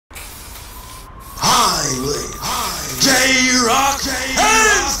J-Rocc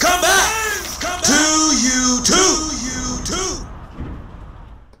has come back to YouTube.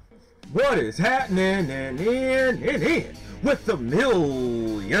 What is happening in with the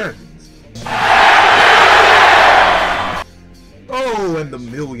millions? Oh, and the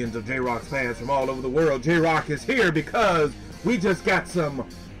millions of J-Rocc fans from all over the world. J-Rocc is here because we just got some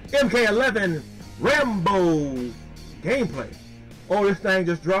MK11 Rambo gameplay. Oh, this thing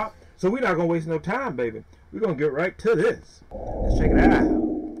just dropped, so we're not gonna waste no time, baby. We're gonna get right to this. Let's check it out.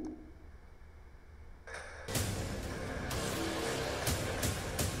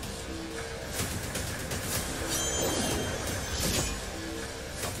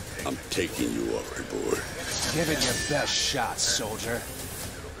 I'm taking you up, boy. Give it your best shot, soldier.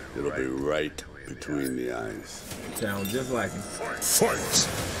 It'll be right between the eyes. Sounds just like it. Fight!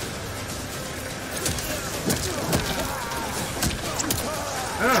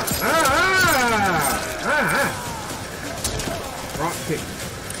 Rock kick.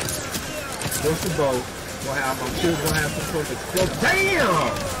 What's the bow? I'm sure it's gonna have some sort of explosive. Damn!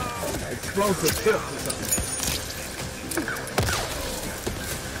 Explosive tips or something.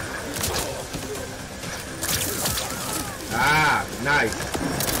 Ah, nice.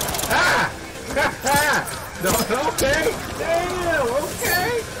 Ah! No, okay. Damn, okay.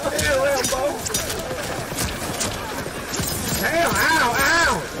 Go ahead, Rambo. Damn, ow.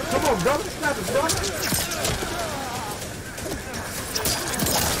 Come on, brother. Stop it, brother.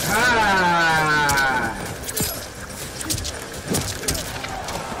 Ah.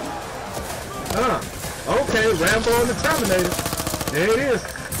 Okay, Rambo and the Terminator. There it is.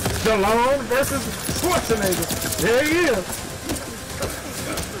 Stallone versus Schwarzenegger. There he is.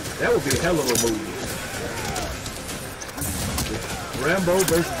 That would be a hell of a movie. Rambo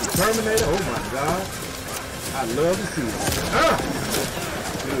versus the Terminator. Oh my God. I'd love to see it.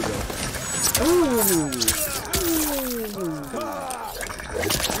 Here we go. Ooh.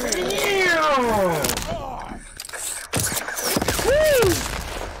 Damn. Woo.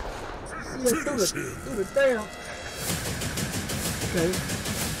 See it through the damn. Okay.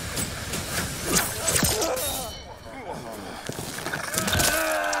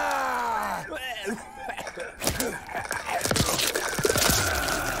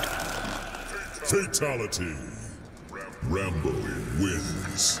 Fatality. Rambo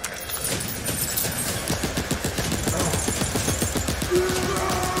wins.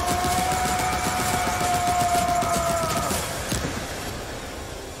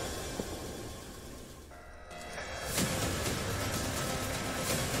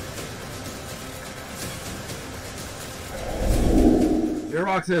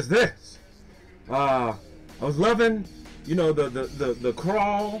 J-Rocc says this. I was loving, you know, the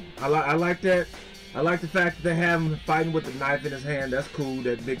crawl. I like that. I like the fact that they have him fighting with the knife in his hand. That's cool.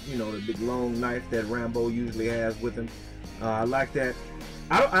 That big, you know, the big long knife that Rambo usually has with him. I like that.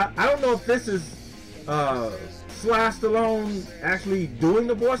 I don't know if this is Sly Stallone actually doing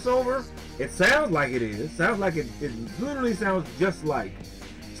the voiceover. It sounds like it is. Sounds like it literally sounds just like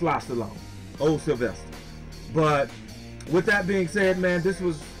Sly Stallone, old Sylvester. But with that being said, man, this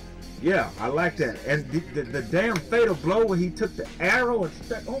was, yeah, I like that. And the damn fatal blow where he took the arrow and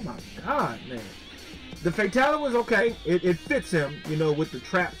stuck. Oh my God, man. The fatality was okay. It fits him, you know, with the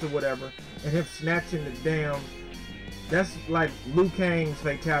traps or whatever, and him snatching the damn. That's like Liu Kang's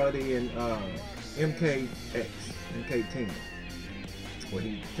fatality in MK10, where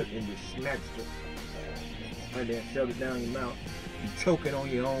he took and just snatched it right there, shoved it down your mouth, you choking on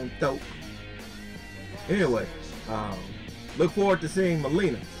your own throat. Anyway, look forward to seeing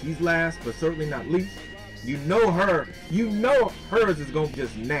Melina. She's last, but certainly not least. You know her. You know hers is gonna be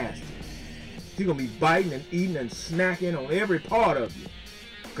just nasty. She's gonna be biting and eating and snacking on every part of you.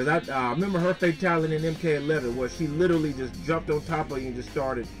 Cause I remember her fatality in MK11 where she literally just jumped on top of you and just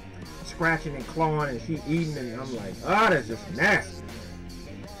started scratching and clawing and she eating, and I'm like, ah, that's just nasty.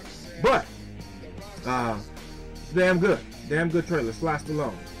 But it's damn good trailer. Sly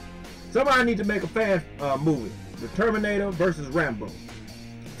Stallone. Somebody need to make a fan movie. The Terminator versus Rambo.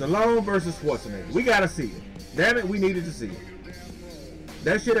 Stallone versus Schwarzenegger. We gotta see it. Damn it, we needed to see it.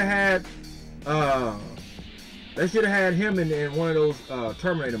 That should have had him in one of those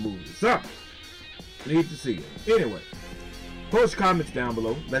Terminator movies. So, need to see it. Anyway, post comments down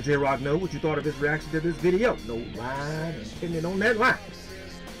below. Let J-Rocc know what you thought of his reaction to this video. No line and opinion on that line.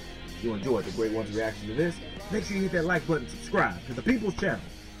 If you enjoyed the Great One's reaction to this, make sure you hit that like button, subscribe to the People's Channel,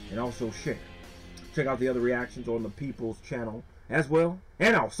 and also share. Check out the other reactions on the People's Channel as well.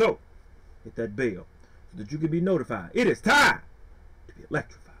 And also, hit that bell so that you can be notified. It is time to be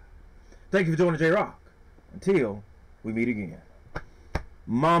electrified. Thank you for joining J-Rocc. Until we meet again.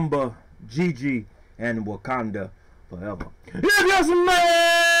 Mamba, Gigi, and Wakanda forever. If you smell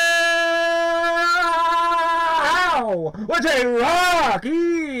what J-Rocc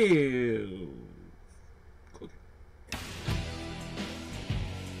is.